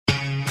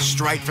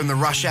Straight from the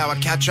Rush Hour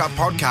Catch-Up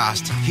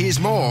podcast, here's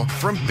more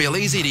from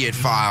Billy's Idiot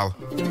File.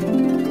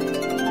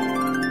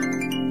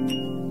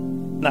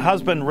 The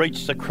husband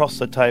reached across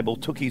the table,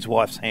 took his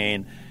wife's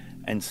hand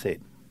and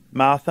said,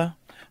 Martha,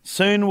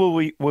 soon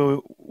we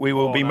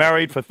will be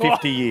married for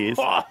 50 years.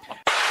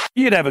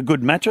 You'd have a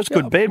good mattress,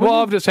 good bed, Well,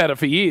 wouldn't I've just had it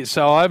for years,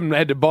 so I haven't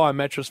had to buy a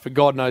mattress for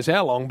God knows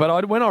how long.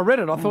 But when I read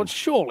it, I thought,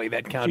 surely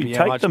that can't you? be You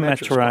how take much the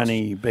mattress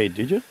Matroni bed,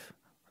 did you? costs.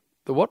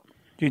 The what?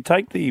 Did you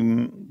take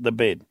the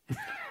bed?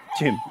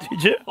 Jim,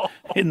 did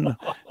you?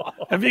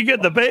 Have you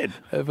got the bed?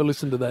 Ever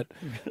listen to that?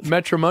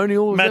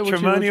 Matrimonial? Is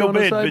Matrimonial that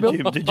bed, what you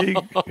were but trying Jim,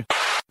 to say, did you?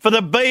 For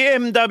the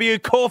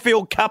BMW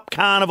Caulfield Cup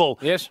Carnival.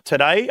 Yes.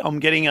 Today, I'm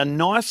getting a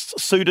nice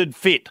suited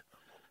fit.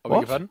 I beg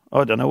your pardon?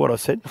 I don't know what I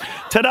said.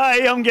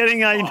 Today, I'm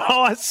getting a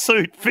nice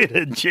suit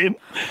fitted, Jim.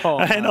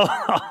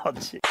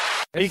 Gee.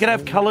 You can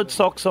have coloured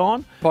socks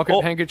on. Pocket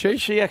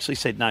handkerchief? She actually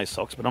said no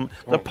socks, but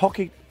the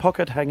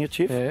pocket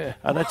handkerchief. Yeah.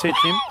 That's it,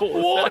 Jim.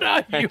 What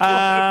are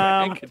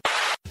you?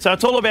 So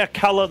it's all about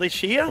colour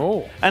this year.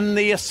 Oh. And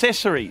the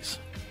accessories.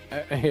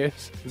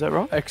 Yes. Is that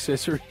right?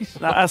 Accessories.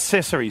 No,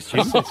 accessories,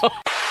 Jim.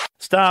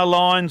 Star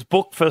Lines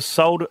booked for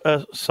shoulder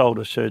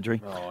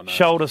surgery. Oh, no.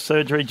 Shoulder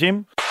surgery,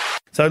 Jim.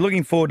 So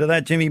looking forward to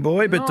that, Jimmy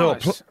boy. But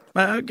Nice.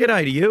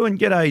 g'day to you and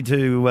g'day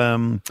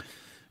to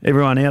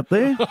everyone out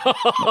there.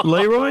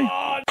 Leroy.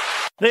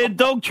 They're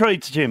dog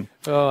treats, Jim.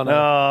 Oh,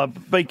 no.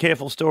 Be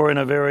careful storing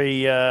a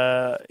very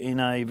in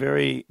a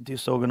very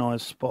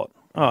disorganised spot.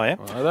 Oh yeah.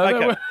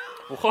 Okay.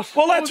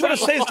 Well, that's what it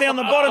says down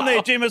the bottom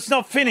there, Jim. It's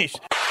not finished.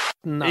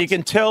 Nuts. You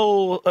can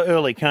tell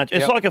early, can't you?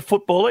 It's Yep. like a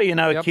footballer, a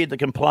Yep. kid that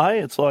can play.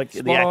 It's like the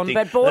Spot on. acting,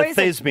 But boys,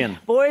 the thespian.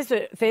 Boys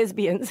are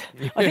thespians.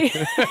 I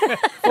think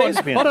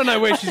Thespian. I don't know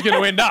where she's going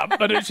to end up,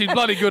 but she's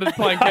bloody good at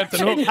playing Captain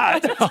Hook. I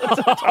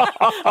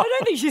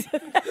don't think she's.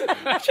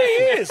 She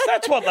is.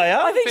 That's what they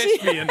are. I think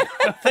she.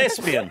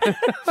 Thespian.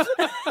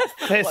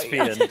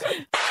 Thespian.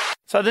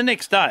 So the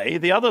next day,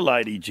 the other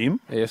lady, Jim,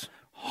 Yes.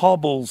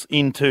 hobbles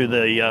into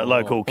the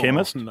local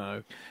chemist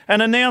No.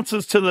 and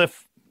announces to the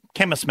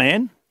chemist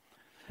man,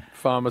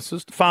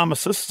 Pharmacist.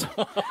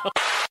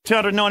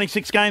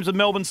 296 games of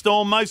Melbourne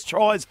Storm, most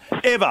tries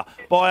ever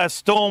by a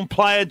Storm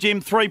player, Jim.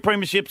 3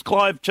 premierships,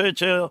 Clive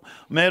Churchill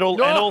medal,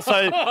 and also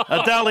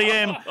a Dally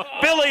M.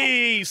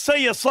 Billy,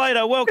 see you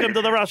Slater. Welcome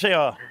to the Rush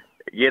Hour.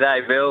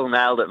 G'day, Bill.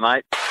 Nailed it,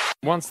 mate.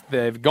 Once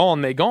they've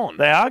gone, they're gone.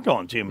 They are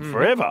gone, Jim,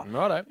 forever.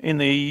 Righto. In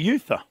the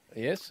ether.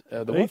 Yes.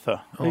 The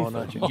Ether. Oh,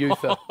 no.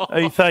 Youther.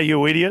 Ether,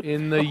 you idiot.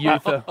 In the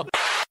Youther.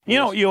 You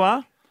know what you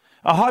are?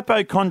 A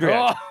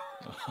hypochondriac.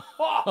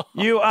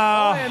 You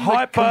are I am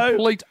the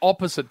complete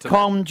opposite to that.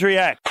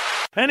 hypochondriac.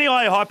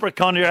 Anyway,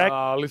 hypochondriac,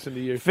 Oh, listen to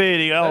you.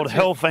 fairly old That's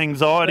health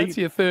anxiety. That's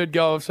your third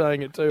go of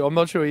saying it too. I'm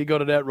not sure you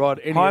got it out right.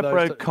 Any of those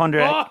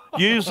Hypochondriac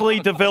usually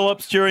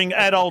develops during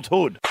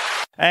adulthood.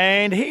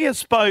 And he has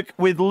spoke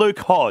with Luke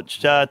Hodge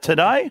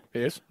today.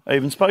 Yes.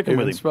 Even spoken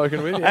Even with him.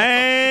 spoken with you.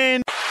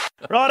 And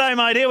righto,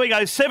 mate, here we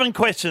go. 7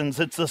 questions.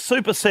 It's the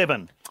Super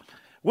 7.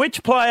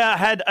 Which player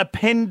had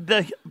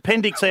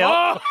appendix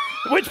out?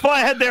 Which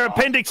player had their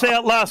appendix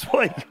out last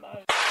week?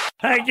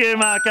 Thank you,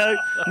 Marco.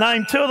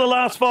 Name 2 of the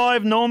last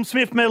 5 Norm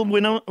Smith medal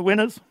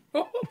winners.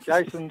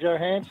 Jason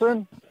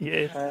Johansson,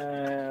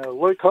 Yeah,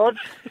 Luke Hodge.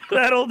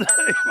 that'll do,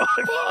 my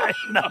friend.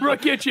 Number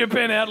Get your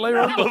pen out,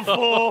 Leroy. 4.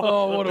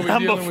 Oh, what are we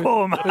Number dealing with?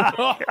 4,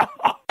 Marco.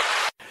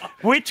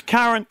 Which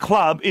current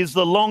club is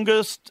the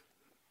longest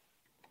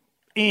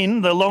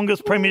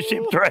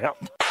premiership drought?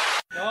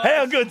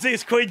 How good's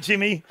this quiz,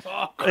 Jimmy?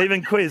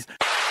 Even quiz.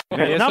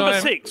 Yes, Number I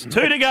am. 6, 2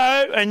 to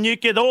go, and you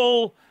get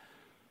all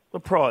the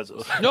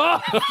prizes.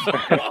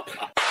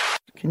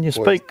 Can you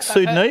speak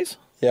Sudanese?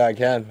 Yeah, I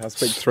can. I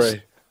speak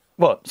 3.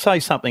 What? Say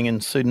something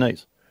in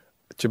Sudanese.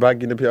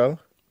 Chibagi Napiol,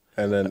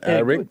 and then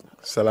Arabic,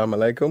 Salam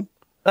Alaikum,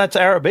 That's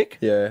Arabic.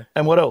 yeah,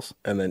 And what else?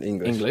 and then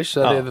English. English,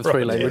 so they're the 3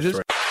 right,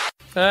 languages.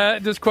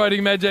 Just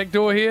quoting Mad Jack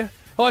Door here.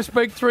 I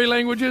speak 3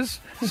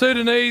 languages,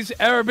 Sudanese,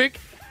 Arabic,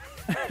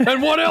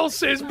 and what else,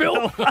 says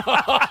Bill?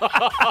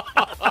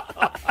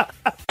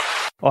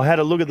 I had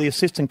a look at the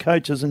assistant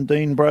coaches, and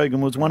Dean Brogan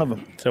was one of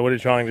them. So what are you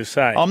trying to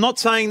say? I'm not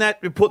saying that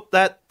we put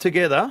that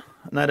together,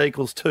 and that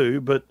equals 2,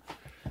 but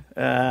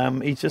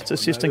he's just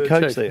assistant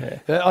coach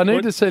there. I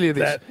need to tell you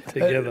this. that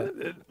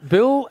together.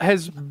 Bill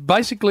has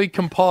basically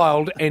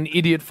compiled an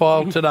idiot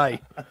file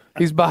today.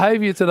 His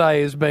behaviour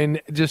today has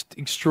been just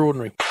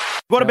extraordinary.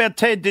 What about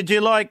Ted? Did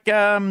you like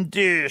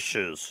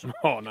dishes?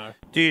 Oh, no.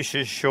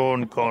 Dishes,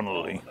 Sean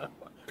Connolly.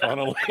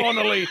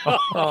 Connolly.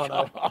 Oh,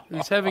 no.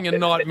 He's having a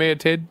nightmare,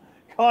 Ted.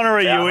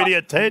 Connery, you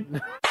idiot,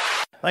 Ted.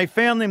 They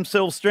found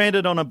themselves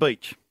stranded on a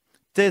beach.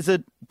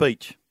 Desert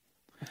beach.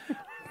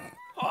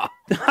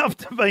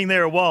 After being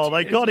there a while,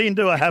 they got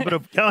into a habit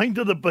of going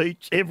to the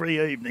beach every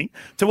evening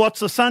to watch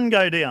the sun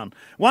go down.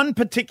 One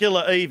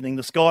particular evening,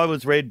 the sky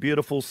was red,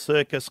 beautiful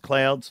circus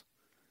clouds.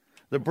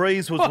 The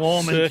breeze was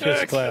warm and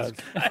Circus clouds.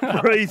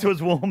 breeze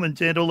was warm and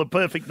gentle, a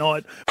perfect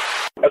night.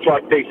 That's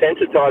like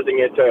desensitising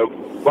you to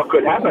what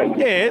could happen.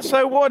 Yeah,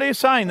 so what he's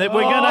saying that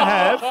we're going to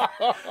have...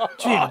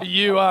 Jim,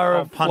 You are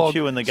I'll a punch flog.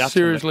 you in the guts.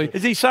 Seriously.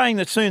 Is he saying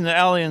that soon the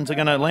aliens are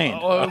going to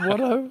land?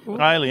 What?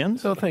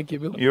 Aliens? Oh, thank you,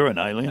 Bill. You're an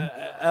alien.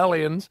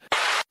 Aliens.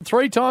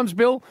 3 times,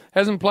 Bill.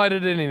 Hasn't played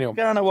it anymore.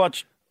 Going to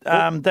watch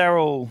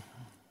Daryl...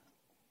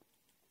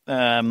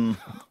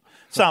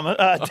 Summer...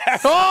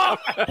 Oh!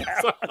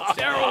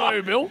 Daryl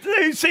who, Bill?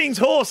 who sings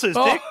horses,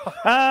 Dick?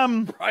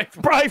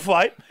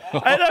 Braithwaite. Hey,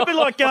 that'd be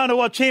like going to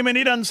watch him and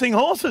he doesn't sing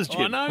horses, I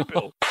Jim. know,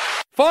 Bill.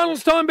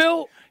 Finals time,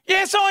 Bill.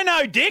 Yes, I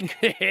know, Dick.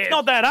 It's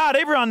not that hard.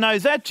 Everyone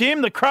knows that,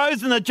 Jim. The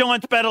Crows and the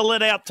Giants battle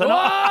it out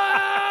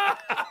tonight.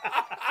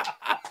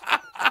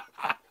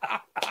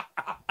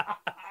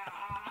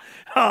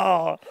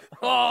 Oh,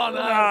 Oh,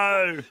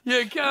 no. no.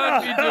 You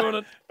can't be doing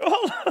it.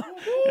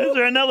 Is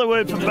there another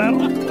word for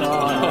battle?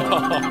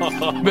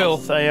 Bill,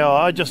 Say,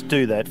 I just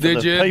do that for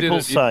did the you?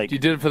 people's sake. You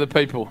did it for the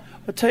people.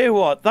 I tell you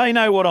what, they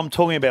know what I'm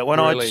talking about. When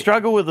Really? I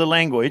struggle with the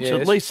language, Yes.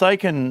 at least they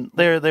can.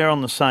 They're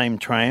on the same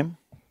train.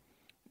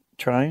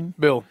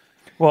 Bill,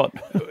 What?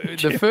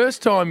 the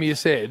first time you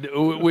said,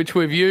 which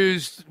we've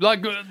used,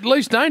 like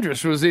least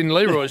dangerous was in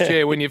Leroy's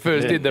chair when you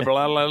first did the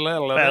blah, blah, blah,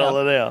 blah. Battle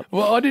it out.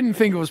 Well, I didn't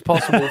think it was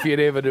possible if you'd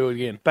ever do it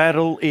again.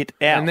 Battle it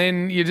out. And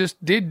then you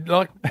just did,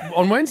 like,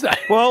 on Wednesday.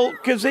 Well,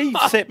 because he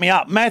set me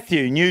up.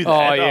 Matthew knew that.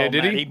 Oh, yeah,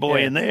 did he? Matty boy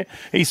Yeah. in there.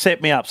 He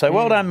set me up. So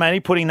well done, Matty,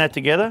 putting that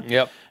together.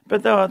 Yep.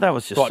 But that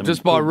was just Right, some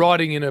just by good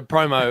writing in a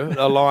promo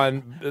a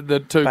line, the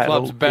two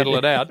clubs battle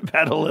it out.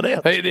 Battle it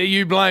out. Hey,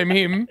 you blame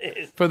him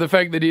for the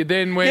fact that he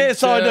then went,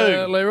 Yes, I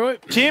do. Leroy?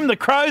 Jim, the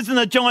Crows and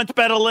the Giants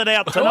battle it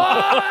out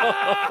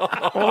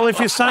tonight. Well, if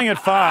you're saying it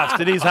fast,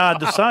 it is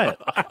hard to say it.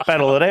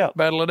 Battle it out.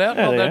 Battle it out,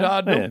 not that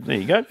hard. Yeah, Bill. there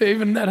you go.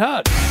 Even that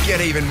hard.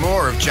 Get even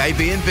more of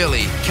JB and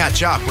Billy.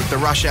 Catch up with the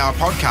Rush Hour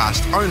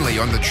podcast only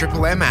on the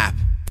Triple M app.